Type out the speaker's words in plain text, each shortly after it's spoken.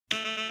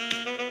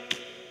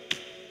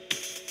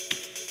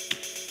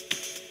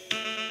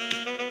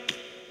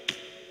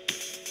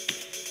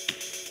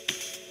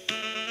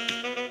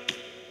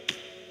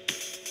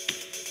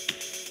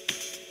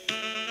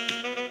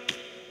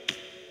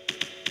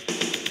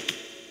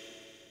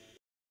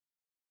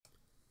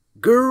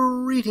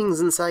Greetings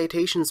and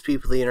salutations,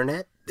 people of the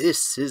internet.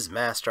 This is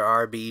Master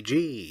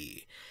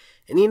RBG.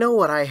 And you know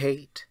what I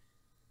hate?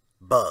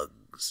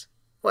 Bugs.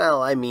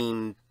 Well, I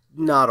mean,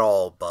 not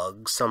all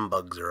bugs. Some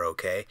bugs are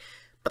okay.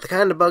 But the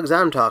kind of bugs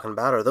I'm talking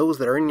about are those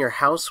that are in your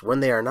house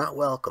when they are not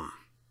welcome.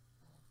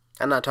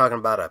 I'm not talking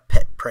about a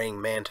pet praying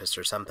mantis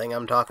or something.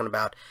 I'm talking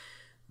about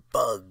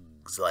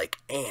bugs like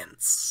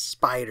ants,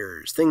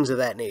 spiders, things of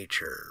that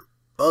nature.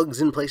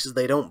 Bugs in places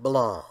they don't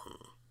belong.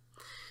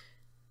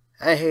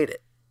 I hate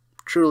it.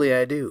 Truly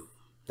I do.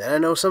 And I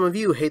know some of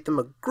you hate them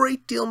a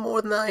great deal more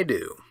than I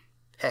do.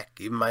 Heck,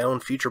 even my own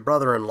future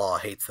brother-in-law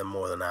hates them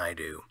more than I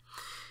do.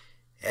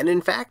 And in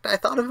fact, I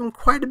thought of him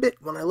quite a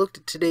bit when I looked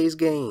at today's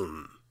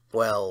game.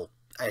 Well,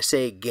 I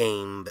say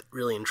game, but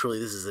really and truly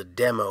this is a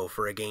demo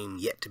for a game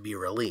yet to be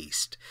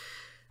released.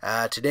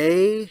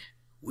 Today,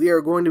 we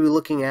are going to be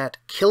looking at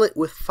Kill It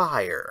With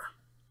Fire.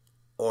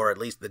 Or at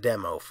least the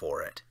demo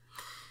for it.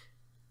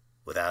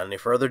 Without any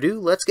further ado,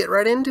 let's get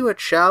right into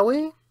it, shall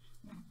we?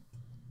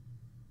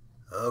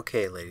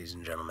 Okay, ladies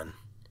and gentlemen,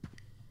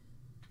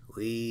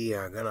 we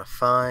are gonna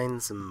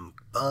find some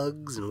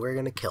bugs and we're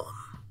gonna kill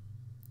them.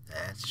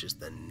 That's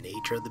just the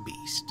nature of the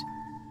beast.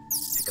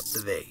 Pick up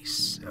the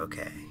vase.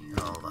 Okay,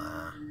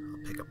 I'll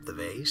pick up the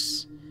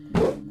vase.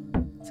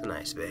 It's a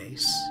nice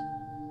vase.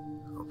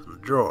 Open the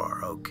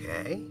drawer.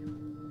 Okay.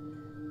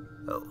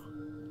 Oh,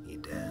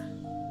 need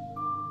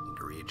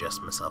to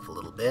readjust myself a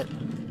little bit.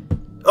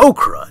 Oh,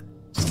 crud!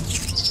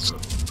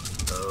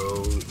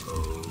 Oh.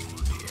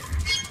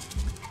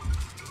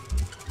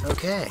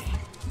 Okay.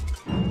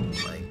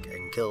 Like, I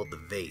can kill the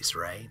vase,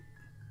 right?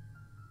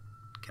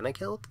 Can I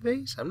kill the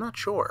vase? I'm not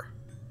sure.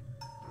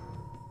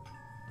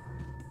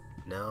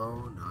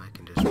 No, I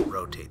can just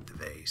rotate the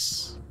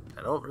vase.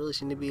 I don't really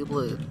seem to be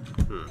able to...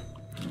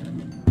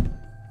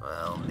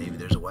 Well, maybe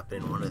there's a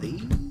weapon in one of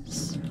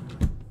these?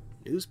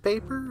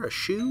 Newspaper? A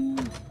shoe?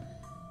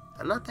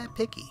 I'm not that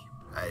picky.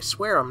 I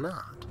swear I'm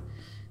not.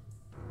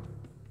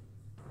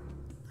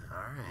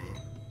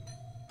 Alright.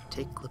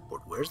 Take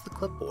clipboard. Where's the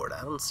clipboard?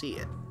 I don't see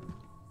it.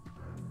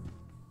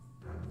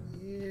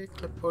 Yeah,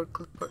 clipboard.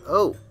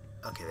 Oh!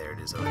 Okay, there it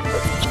is. Okay. Nice,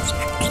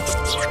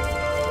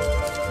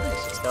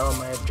 it's got all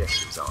my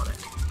objectives on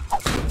it.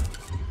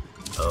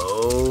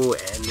 Oh,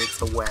 and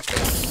it's a weapon.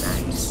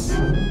 Nice.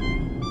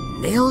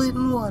 Nailed it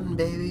in one,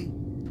 baby.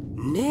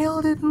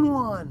 Nailed it in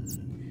one.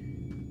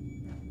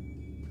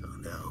 Oh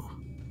no.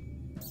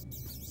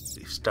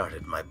 We've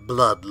started my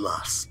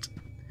bloodlust.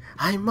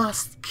 I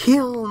must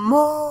kill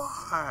more!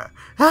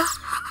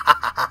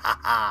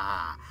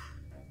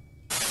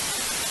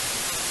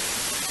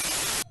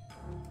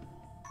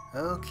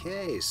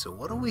 Okay, so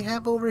what do we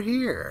have over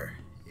here?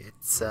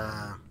 It's,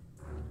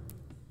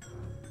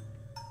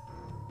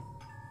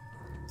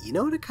 you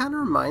know what it kind of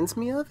reminds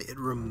me of? It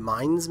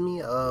reminds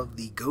me of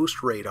the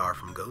ghost radar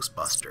from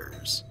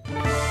Ghostbusters.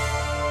 Let's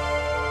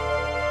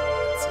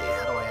see,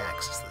 how do I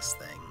access this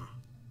thing?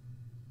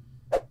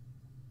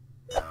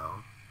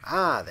 No.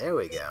 Ah, there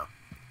we go.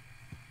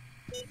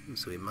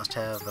 So we must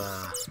have,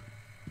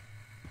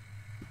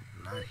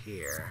 not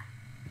here.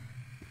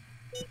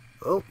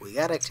 Oh, we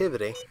got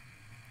activity.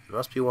 There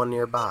must be one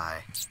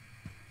nearby.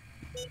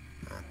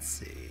 Let's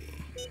see.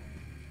 A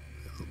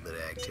little bit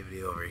of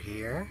activity over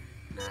here.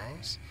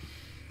 Nice.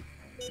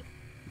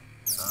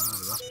 Oh,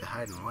 they must be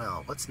hiding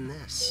well. What's in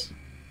this?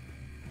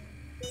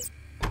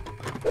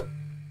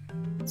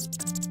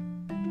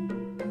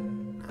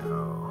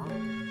 No.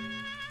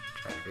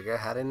 Trying to figure out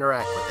how to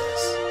interact with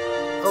this.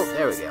 Oh,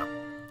 there we go.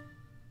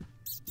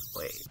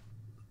 Wait.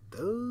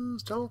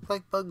 Those don't look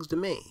like bugs to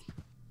me.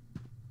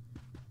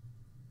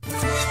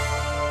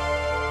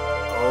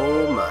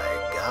 Oh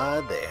my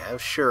god, they have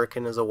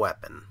shuriken as a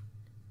weapon.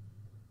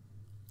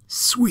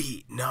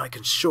 Sweet, now I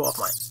can show off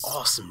my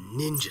awesome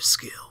ninja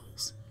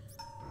skills.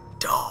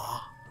 Duh.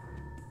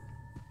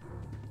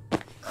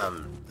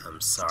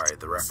 I'm sorry,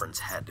 the reference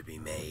had to be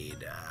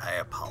made. I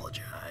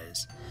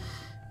apologize.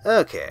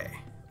 Okay.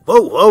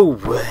 Whoa,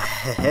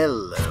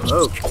 hello,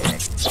 okay.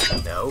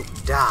 No,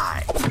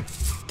 die.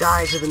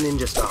 Die to the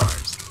ninja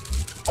stars.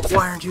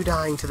 Why aren't you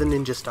dying to the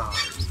ninja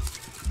stars?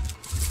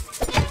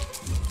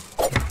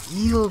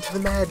 Yield to the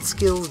mad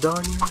skills,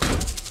 darn you.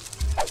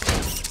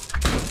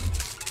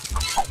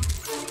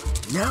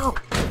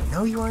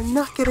 No, you are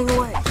not getting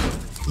away.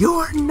 You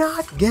are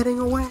not getting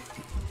away.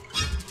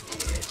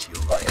 Get you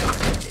right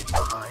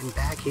behind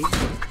back here.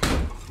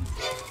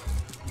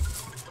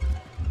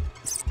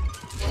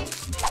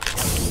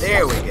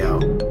 There we go.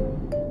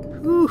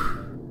 Whew.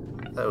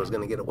 Thought I was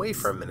going to get away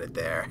for a minute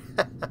there.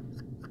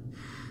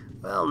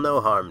 Well,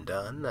 no harm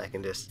done. I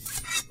can just...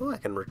 Oh, I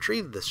can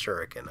retrieve the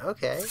shuriken.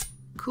 Okay,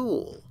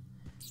 cool.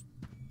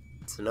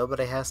 So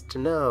nobody has to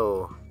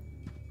know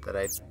that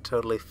I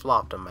totally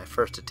flopped on my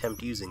first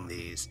attempt using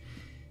these.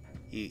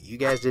 You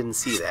guys didn't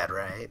see that,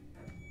 right?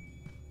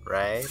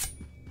 Right?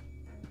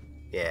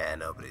 Yeah,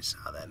 nobody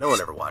saw that. No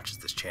one ever watches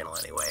this channel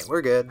anyway.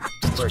 We're good.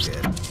 We're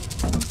good.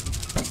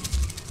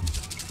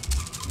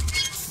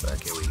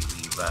 Okay,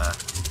 we've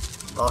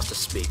Lost a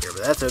speaker,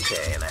 but that's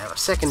okay, and I have a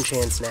second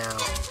chance now.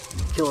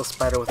 Kill a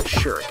spider with a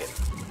shuriken.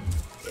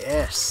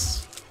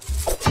 Yes.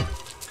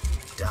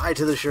 Die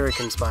to the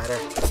shuriken, spider.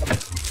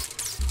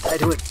 Die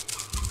to it.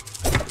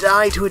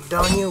 Die to it,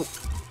 darn you.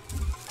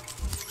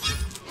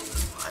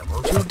 Why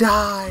won't you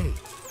die?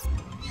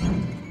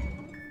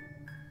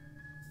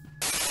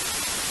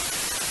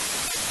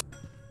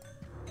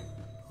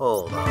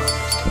 Hold on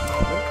just a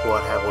moment.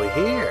 What have we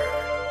here?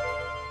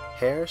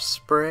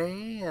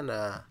 Hairspray and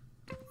a...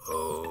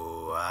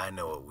 Oh, I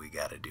know what we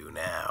gotta do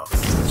now.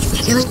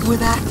 Kill it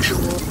with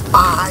actual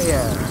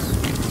fire!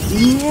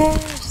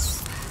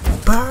 Yes!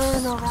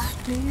 Burn,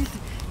 arachnid!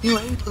 You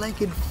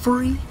eight-legged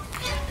freak!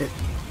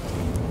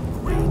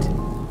 Wait.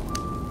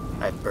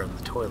 I burned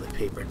the toilet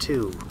paper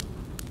too.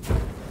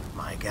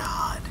 My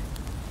god.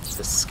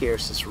 The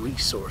scarcest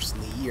resource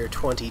in the year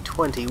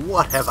 2020.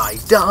 What have I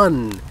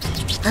done?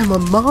 I'm a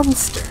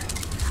monster.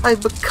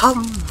 I've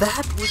become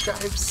that which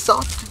I've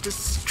sought to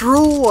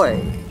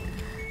destroy.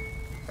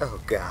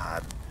 Oh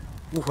god.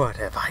 What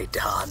have I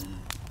done?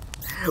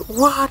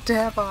 What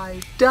have I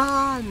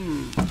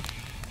done?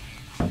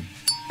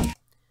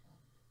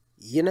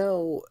 You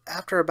know,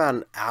 after about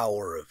an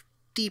hour of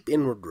deep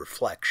inward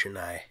reflection,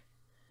 I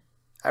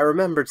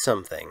remembered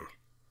something.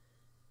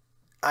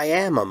 I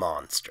am a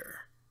monster.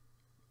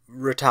 A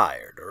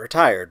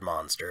retired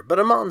monster, but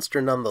a monster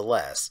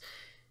nonetheless,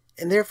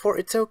 and therefore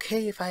it's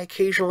okay if I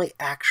occasionally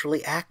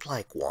actually act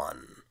like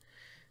one.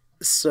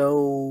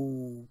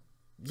 So,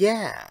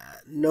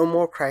 yeah, no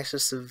more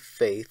crisis of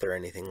faith or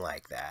anything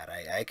like that.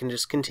 I can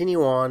just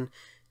continue on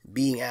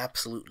being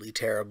absolutely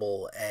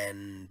terrible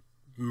and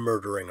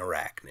murdering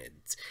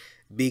arachnids,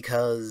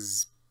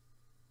 because,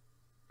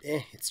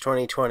 it's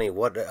 2020,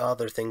 what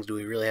other things do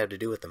we really have to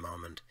do at the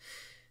moment?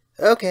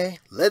 Okay,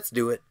 let's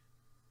do it.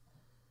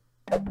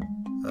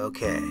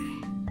 Okay,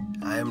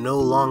 I am no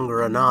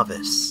longer a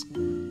novice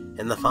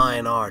in the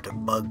fine art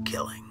of bug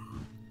killing.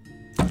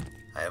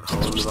 I have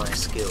honed my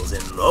skills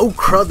in... Oh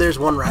crud, there's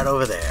one right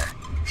over there.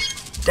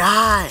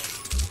 Die!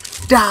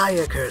 Die,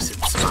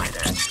 accursed spider!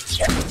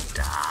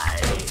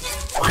 Die!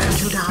 Why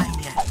aren't you dying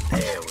yet?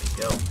 There we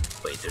go.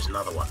 Wait, there's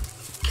another one.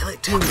 Kill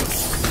it too!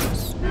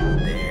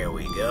 There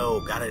we go.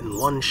 Got it in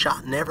one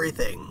shot and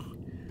everything.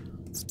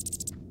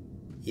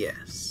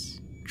 Yes,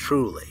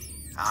 truly.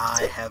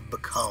 I have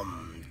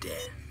become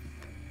death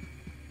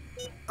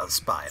of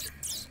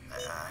spiders.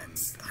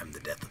 I'm the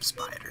death of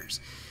spiders.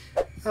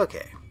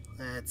 Okay,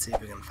 let's see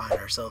if we can find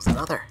ourselves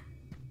another.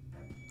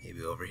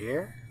 Maybe over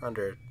here,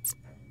 under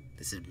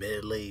this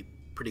admittedly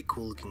pretty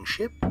cool looking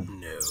ship?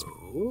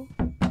 No.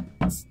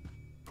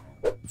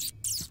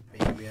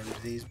 Maybe under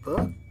these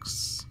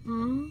books?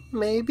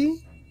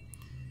 Maybe?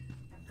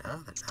 No,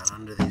 they're not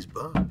under these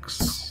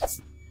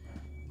books.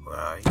 Where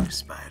are you,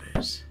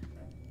 spiders?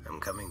 I'm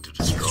coming to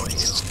destroy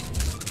you.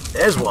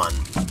 There's one!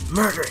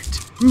 Murder it!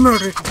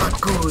 Murder it, but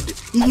good!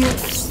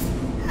 Yes!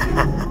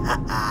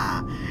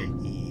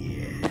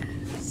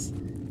 Yes.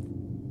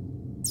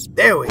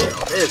 There we go!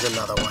 There's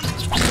another one!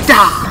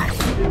 Die!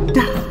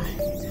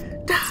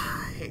 Die!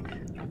 Die!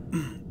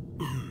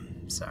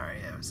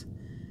 Sorry,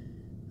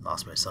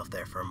 lost myself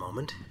there for a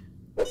moment.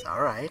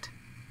 Alright.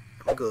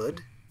 I'm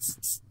good.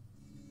 Let's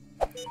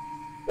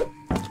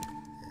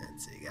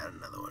see, got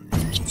another one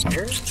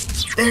here.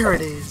 There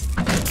it is!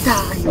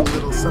 Die, you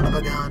little son of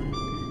a gun!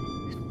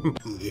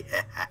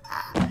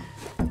 Yeah!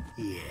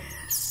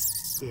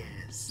 Yes!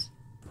 Yes!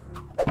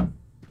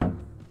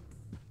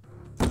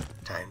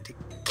 Time to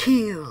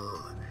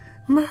kill!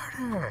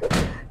 Murder!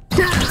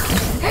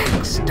 Die!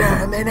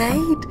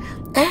 Exterminate!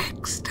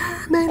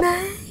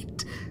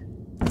 Exterminate!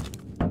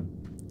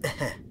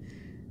 I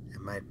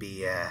might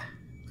be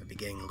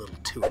getting a little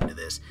too into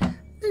this.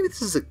 Maybe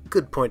this is a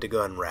good point to go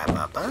ahead and wrap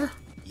up, huh?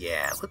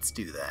 Yeah, let's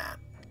do that.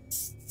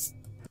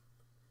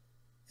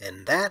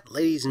 And that,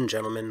 ladies and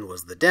gentlemen,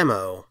 was the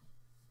demo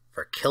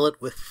for Kill It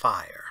With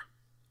Fire.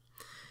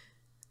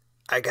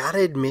 I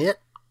gotta admit,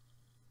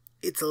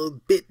 it's a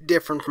bit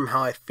different from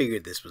how I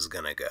figured this was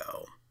gonna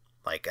go.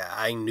 Like,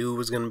 I knew it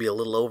was gonna be a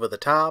little over the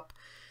top.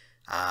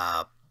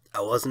 I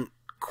wasn't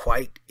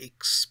quite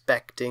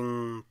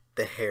expecting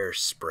the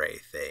hairspray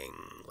thing.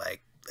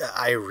 Like,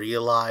 I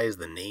realize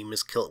the name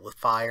is Kill It With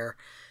Fire.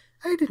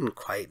 I didn't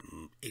quite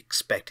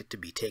expect it to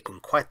be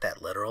taken quite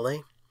that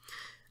literally.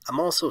 I'm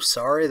also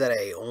sorry that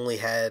I only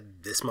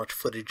had this much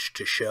footage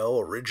to show.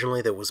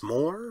 Originally there was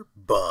more,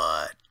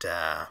 but,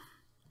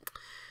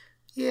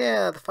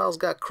 yeah, the files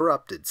got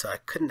corrupted, so I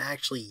couldn't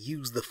actually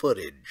use the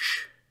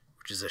footage,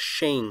 which is a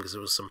shame because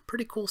there was some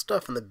pretty cool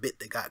stuff in the bit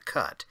that got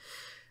cut.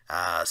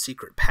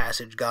 Secret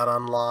passage got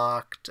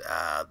unlocked,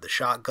 the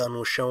shotgun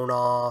was shown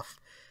off.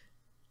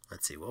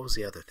 Let's see, what was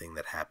the other thing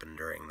that happened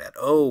during that?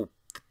 Oh,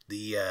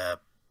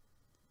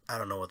 I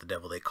don't know what the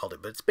devil they called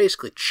it, but it's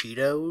basically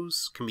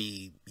Cheetos can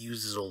be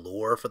used as a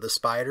lure for the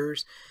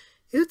spiders.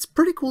 It's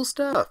pretty cool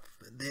stuff.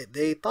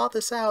 They thought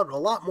this out a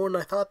lot more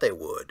than I thought they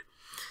would.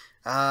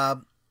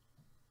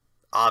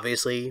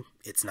 Obviously,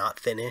 it's not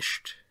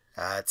finished.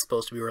 It's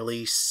supposed to be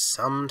released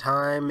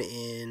sometime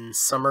in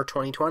summer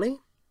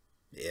 2020.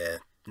 Yeah,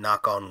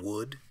 knock on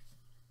wood.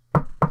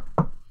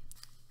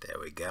 There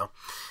we go.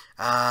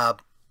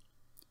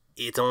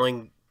 It's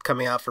only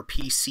coming out for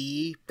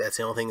PC. That's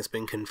the only thing that's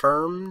been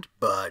confirmed,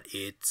 but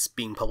it's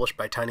being published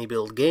by Tiny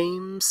Build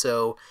Games,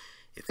 so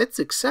if it's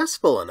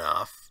successful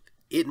enough,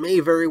 it may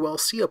very well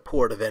see a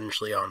port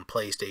eventually on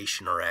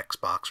PlayStation or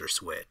Xbox or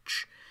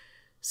Switch.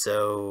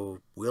 So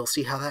we'll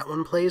see how that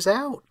one plays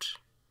out.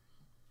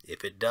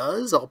 If it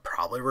does, I'll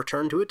probably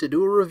return to it to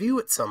do a review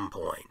at some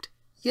point.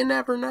 You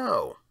never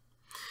know.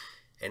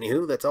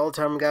 Anywho, that's all the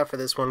time we got for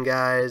this one,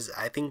 guys.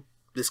 I think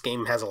this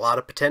game has a lot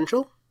of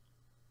potential.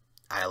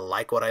 I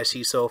like what I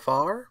see so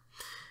far.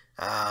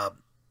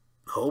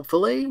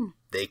 Hopefully,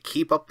 they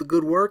keep up the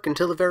good work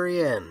until the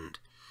very end.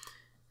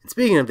 And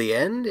speaking of the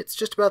end, it's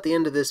just about the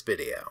end of this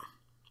video.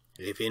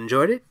 If you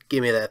enjoyed it,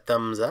 give me that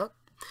thumbs up.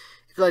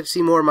 If you'd like to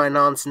see more of my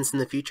nonsense in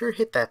the future,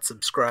 hit that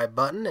subscribe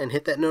button and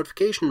hit that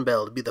notification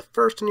bell to be the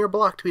first in your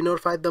block to be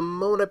notified the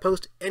moment I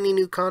post any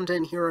new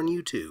content here on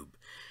YouTube.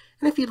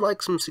 And if you'd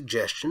like some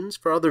suggestions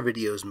for other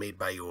videos made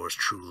by yours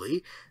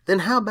truly, then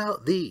how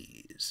about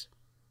these?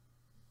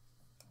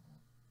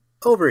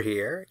 Over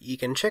here, you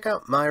can check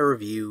out my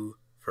review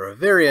for a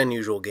very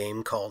unusual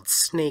game called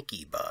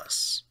Snaky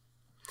Bus.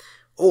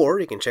 Or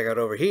you can check out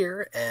over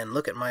here and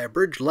look at my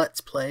abridged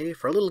Let's Play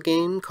for a little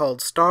game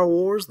called Star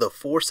Wars The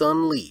Force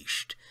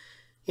Unleashed.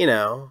 You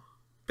know,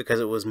 because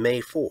it was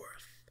May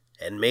 4th,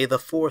 and may the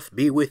 4th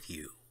be with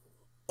you,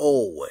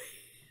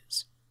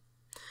 always.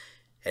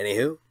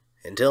 Anywho,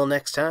 until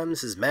next time,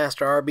 this is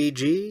Master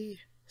RBG,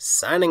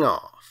 signing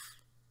off.